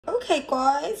Okay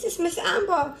guys, it's Miss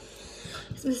Amber.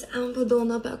 It's Miss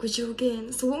AMBER-DONNA back with you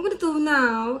again. So what I'm going to do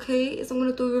now, okay, is I'm going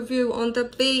to do a review on the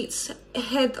Beats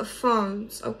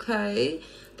headphones, okay?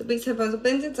 The Beats headphones. I'll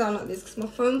bend it down like this because my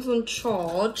phone's on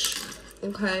charge,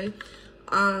 okay?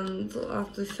 And I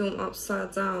have to film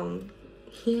upside down.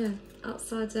 Yeah,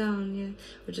 upside down, yeah.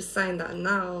 We're just saying that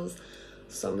now.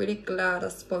 So I'm really glad I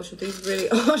spoke to you. These really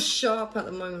are sharp at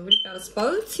the moment. I'm really glad I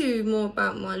spoke to you more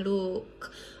about my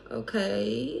look.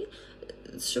 Okay.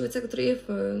 Should we take the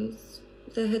earphones?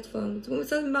 The headphones. What was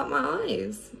something about my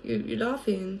eyes? You're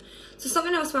laughing. So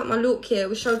something else about my look here.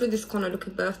 We showed you this kind of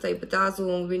looking birthday bedazzle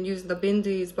and we've been using the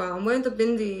bindies, but I'm wearing the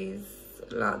bindies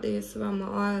like this around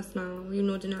my eyes now. You're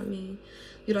nodding at me.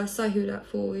 You're like, say who that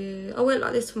for? Yeah. I wear it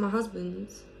like this for my husband.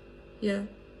 Yeah.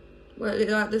 Wear it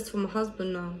like this for my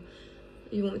husband now.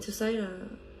 You want me to say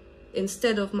that?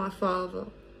 Instead of my father.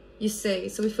 You see.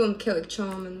 So we filmed Celtic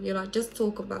Charm and you're like, just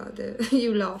talk about it.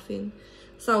 You laughing.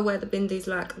 So I wear the bindies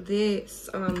like this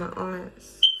around my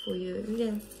eyes for you.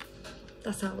 Yeah.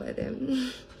 That's how I wear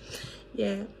them.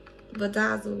 Yeah.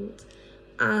 Bedazzled.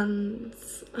 And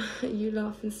you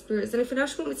laughing spirits. Anything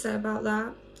else you want me to say about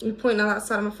that? You pointing at that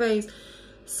side of my face.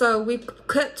 So we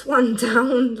cut one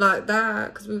down like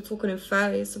that because we were talking in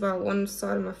face about one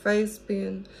side of my face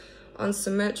being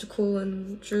unsymmetrical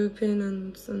and drooping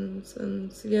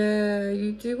and yeah,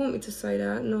 you do want me to say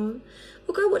that? No,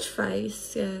 we'll go watch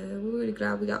face. Yeah, we're really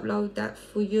glad we uploaded that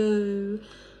for you.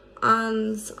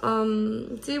 And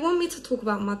do you want me to talk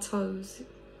about my toes?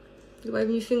 You're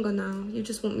waving your finger now. You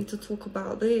just want me to talk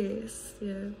about this?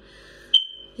 Yeah,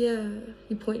 yeah.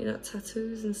 You pointing at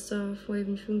tattoos and stuff,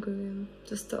 waving your finger in,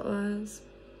 just the eyes.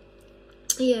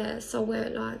 Yeah, so I wear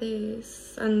it like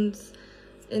this. And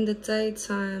in the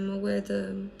daytime I wear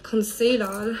the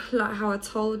concealer like how I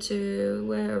told you,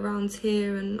 wear it around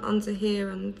here and under here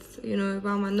and, you know,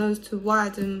 around my nose to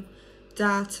widen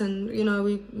that, and, you know,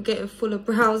 we're getting fuller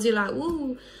brows. You're like,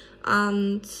 woo.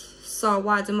 And so I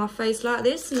widen my face like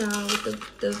this now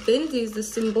with the bindies, the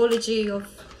symbology of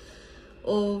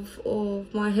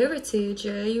my heritage.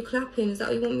 Yeah, you clapping? Is that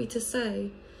what you want me to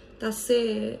say? That's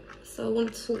it. So I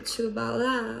want to talk to you about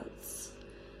that.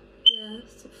 Yeah,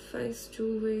 so face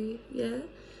jewellery, yeah,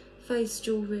 face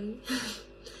jewellery.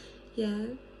 Yeah,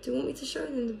 do you want me to show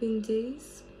them the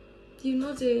bindies? You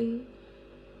nodding?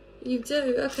 You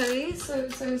do? Okay, so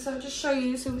I'll just show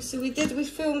you. So we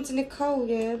filmed Nicole,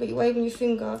 yeah, but you're waving your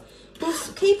finger. We'll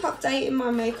keep updating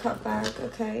my makeup bag,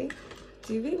 okay?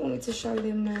 Do you really want me to show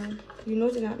them now? You're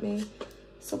nodding at me.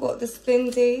 So I've got the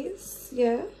bindies,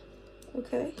 yeah,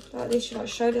 okay, like this. Should I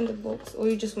show them the box or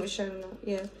you just want to show them that?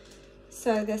 Yeah.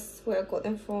 So that's where I got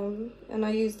them from, and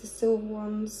I use the silver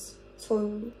ones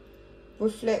to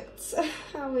reflect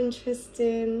how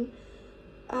interesting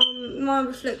my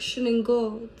reflection in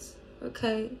God,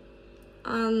 okay,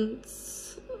 and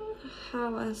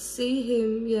how I see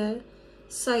him. Yeah,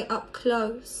 say up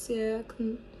close. Yeah, I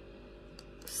can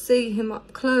see him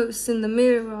up close in the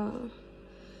mirror.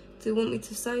 Do you want me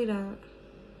to say that?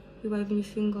 You're waving your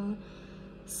finger.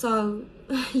 So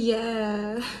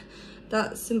yeah,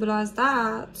 that symbolised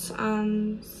that.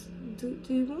 And do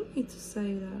you want me to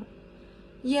say that?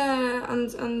 Yeah,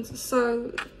 and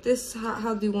so this,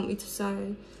 how do you want me to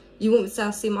say? You want me to say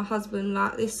I see my husband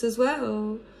like this as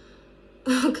well?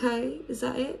 Okay, is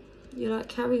that it? You're like,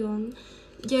 carry on.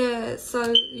 Yeah,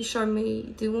 so you show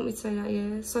me, do you want me to say that?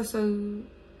 Yeah, so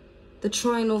the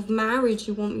trying of marriage,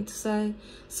 you want me to say.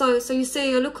 So you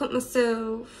see, I look at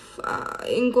myself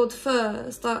in God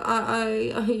first.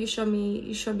 You show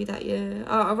me that. Yeah,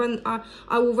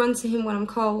 I will run to him when I'm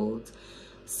cold.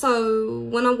 So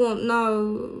when I want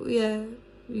know, yeah,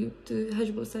 you do. How do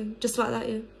you want to say? Just like that,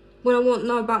 yeah. When I want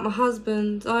know about my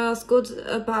husband, I ask God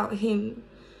about him,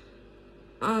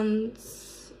 and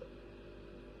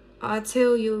I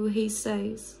tell you, he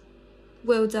says,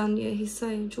 well done. Yeah, he's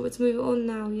saying, do you want me to move it on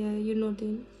now? Yeah, you're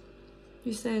nodding.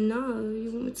 You're saying no,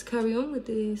 you want me to carry on with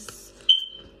this.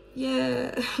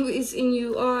 Yeah, it's in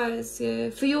your eyes. Yeah,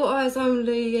 for your eyes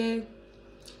only. Yeah,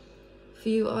 for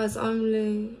your eyes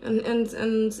only.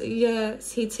 And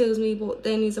yes, he tells me what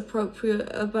then is appropriate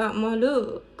about my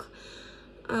look,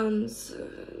 and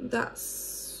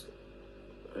that's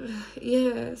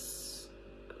yes,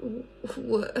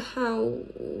 how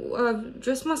I've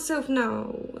dressed myself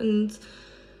now. And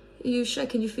you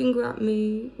shaking your finger at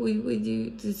me. Would you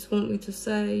just want me to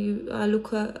say I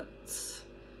look at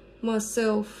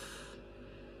myself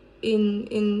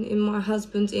in my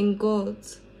husband, in God?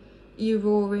 You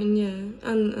roaring, yeah,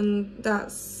 and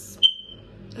that's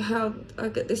how I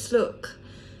get this look.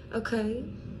 Okay,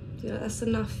 yeah, that's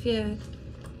enough. Yeah,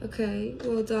 okay,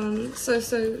 well done. So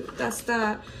that's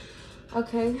that.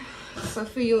 Okay, so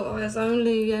for your eyes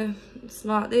only, yeah, it's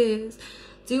like this.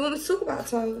 Do you want me to talk about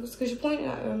toes? Because you're pointing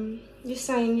at them. You're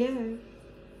saying, yeah.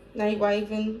 Now you're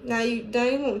waving. Now you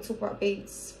don't want me to talk about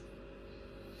Beats.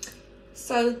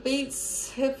 So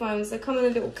Beats headphones, they come in a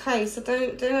little case. I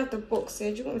don't have the box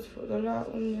here. Do you want me to put the light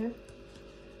on? Yeah.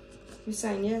 You're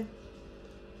saying, yeah.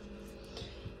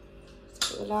 Let's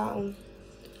put the light on.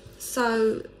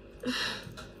 So,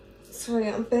 sorry,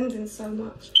 I'm bending so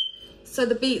much. So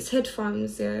the Beats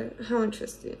headphones, yeah, how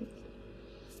interesting.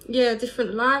 Yeah,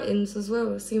 different lightings as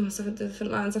well. I see myself in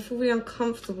different lightings. I feel really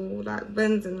uncomfortable, like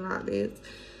bending like this.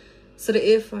 So the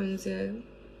earphones, yeah.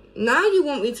 Now you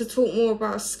want me to talk more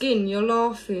about skin. You're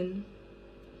laughing.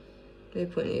 They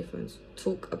put in earphones.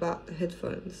 Talk about the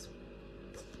headphones.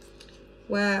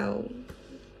 Wow.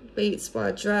 Beats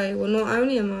by Dre. Well, not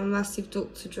only am I a massive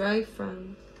Dr. Dre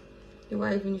fan. You're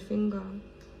waving your finger.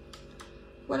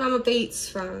 Well, I'm a Beats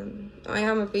fan. I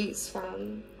am a Beats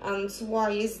fan. And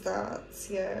why is that?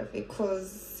 Yeah,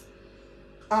 because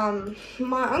my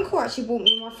uncle actually bought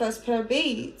me my first pair of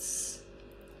Beats.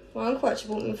 My uncle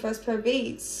actually bought me my first pair of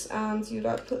Beats. And you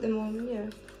like put them on, yeah.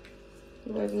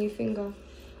 You're waving your finger.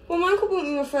 Well, my uncle bought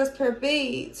me my first pair of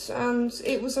Beats. And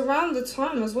it was around the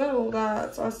time as well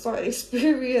that I started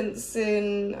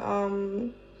experiencing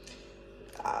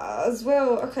as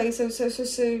well. Okay, so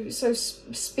spirits.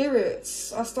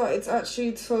 I started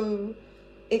actually to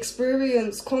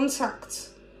experience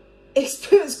contact,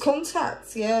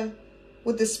 yeah,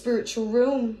 with the spiritual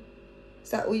realm. Is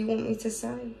that what you want me to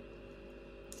say?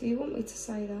 Do you want me to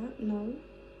say that? No.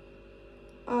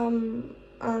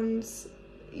 And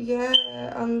yeah,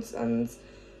 and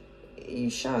you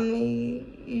show me,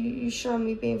 you show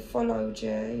me being followed.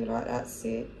 Yeah, you're like, that's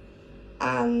it.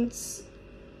 And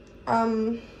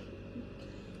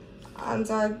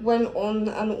I went on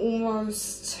an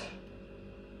almost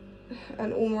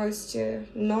yeah,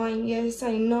 9 years,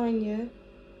 saying 9 year,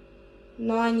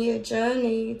 9-year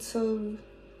journey to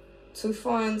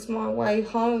find my way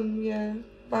home, yeah,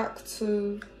 back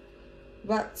to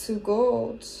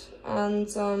God.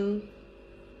 And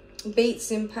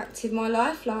Beats impacted my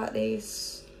life like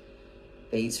this.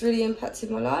 Beats really impacted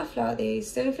my life like this.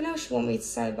 Is there anything else you want me to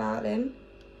say about them?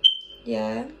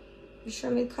 Yeah. You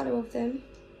show me the colour of them.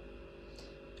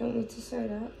 Don't want me to say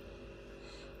that.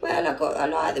 Well, I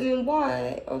like them in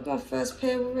white. My first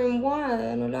pair were in white,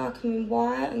 and I like them in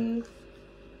white, and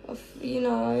you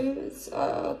know, it's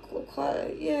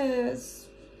quite, yeah. It's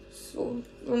sort of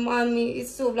remind me.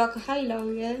 It's sort of like a halo,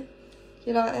 yeah.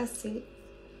 You're like, that's it.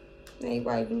 Now you're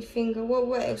waving your finger.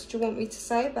 What else do you want me to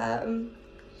say about them?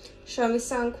 Show me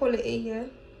sound quality, yeah.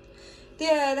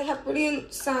 Yeah, they have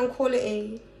brilliant sound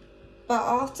quality. But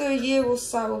after a year or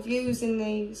so of using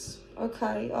these,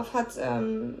 okay, I've had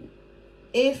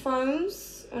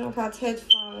earphones and I've had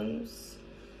headphones,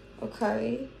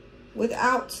 okay,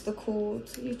 without the cord.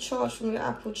 You charge from your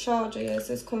Apple charger, yeah,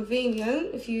 so it's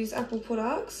convenient if you use Apple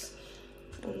products.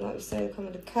 And like you say, they come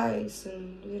in a case,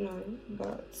 and you know,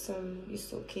 but you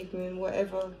sort of keep them in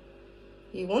whatever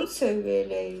you want to,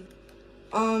 really.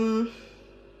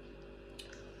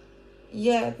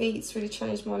 Yeah, Beats really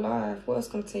changed my life. What else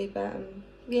can I tell you about them?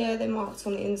 Yeah, they're marked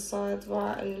on the inside,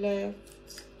 right and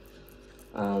left.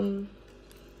 You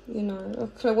know,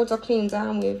 what do I clean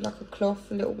down with? Like a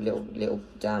cloth, a little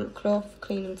damp cloth,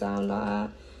 clean them down like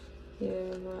that.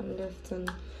 Yeah, right and left. And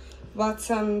but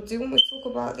do you want me to talk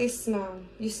about this now?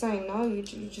 You're saying no. You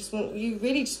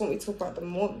really just want me to talk about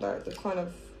the kind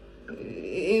of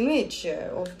image, yeah,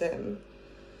 of them.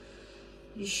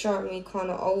 You show me kind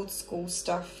of old school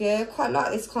stuff, yeah. Quite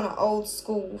like this kind of old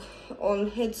school on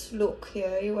head look,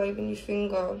 yeah. You're waving your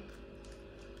finger.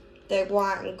 They're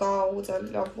white and gold. I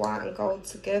love white and gold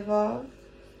together.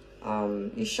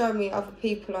 You show me other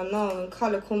people I know and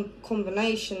colour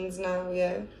combinations now,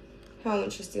 yeah. How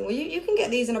interesting. Well, you can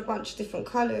get these in a bunch of different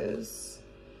colours.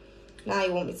 Now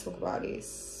you want me to talk about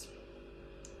this.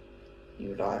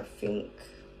 You like think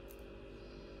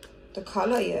the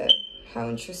colour, yeah. How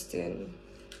interesting.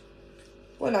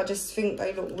 Well, I just think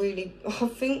they look really, I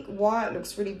think white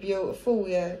looks really beautiful,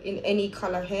 yeah, in any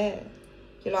colour hair.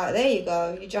 You're like, there you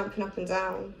go, you're jumping up and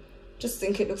down. Just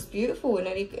think it looks beautiful in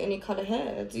any colour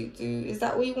hair. Is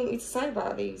that what you want me to say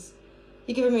about these?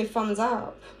 You're giving me a thumbs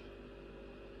up.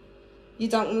 You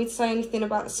don't want me to say anything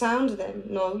about the sound of them?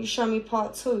 No, you show me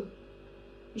part 2.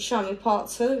 You show me part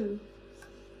 2.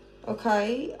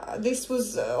 Okay, this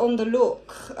was on the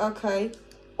look, okay,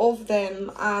 of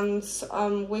them, and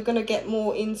we're gonna get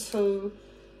more into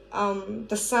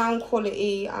the sound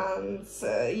quality, and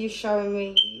you showing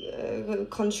me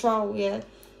control, yeah.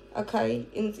 Okay,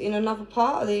 in another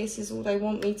part of this is all they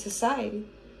want me to say,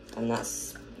 and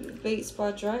that's Beats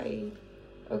by Dre.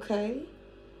 Okay.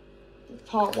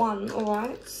 Part 1,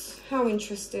 alright. How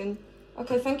interesting.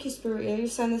 Okay, thank you, Spirit. Yeah, you're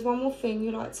saying there's one more thing.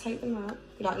 You like take them out.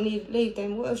 You like leave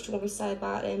them. What else do you want me to say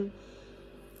about them?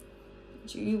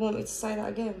 Do you want me to say that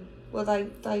again? Well,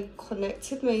 they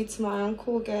connected me to my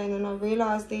uncle again, and I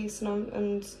realised this,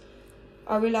 and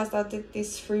I realised I did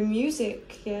this through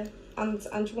music, yeah. And do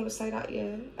you want me to say that,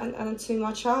 yeah? And to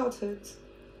my childhood.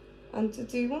 And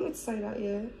do you want me to say that,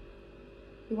 yeah?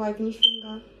 You're waving your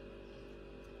finger.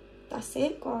 That's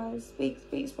it, guys.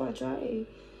 Beats by Dre.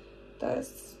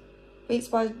 That's Beats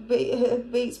by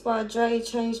Dre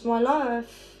changed my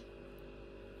life,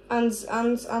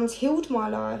 and healed my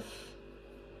life,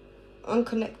 and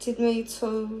connected me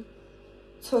to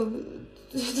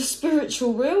the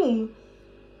spiritual realm.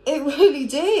 It really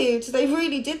did. They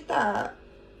really did that.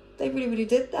 They really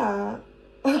did that.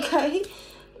 Okay.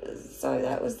 So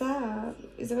that was that.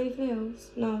 Is there anything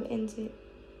else? No, end it.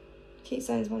 Keep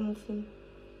saying there's one more thing.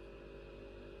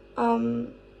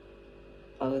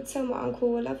 I would tell my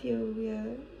uncle I love you, yeah,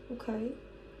 okay.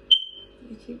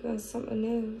 You keep going to something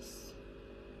else.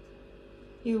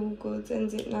 You all good,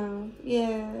 end it now.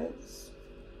 Yeah,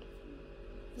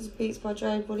 it's Beats by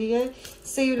Dre, buddy, yeah.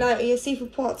 See you later, yeah, see you for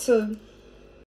part 2.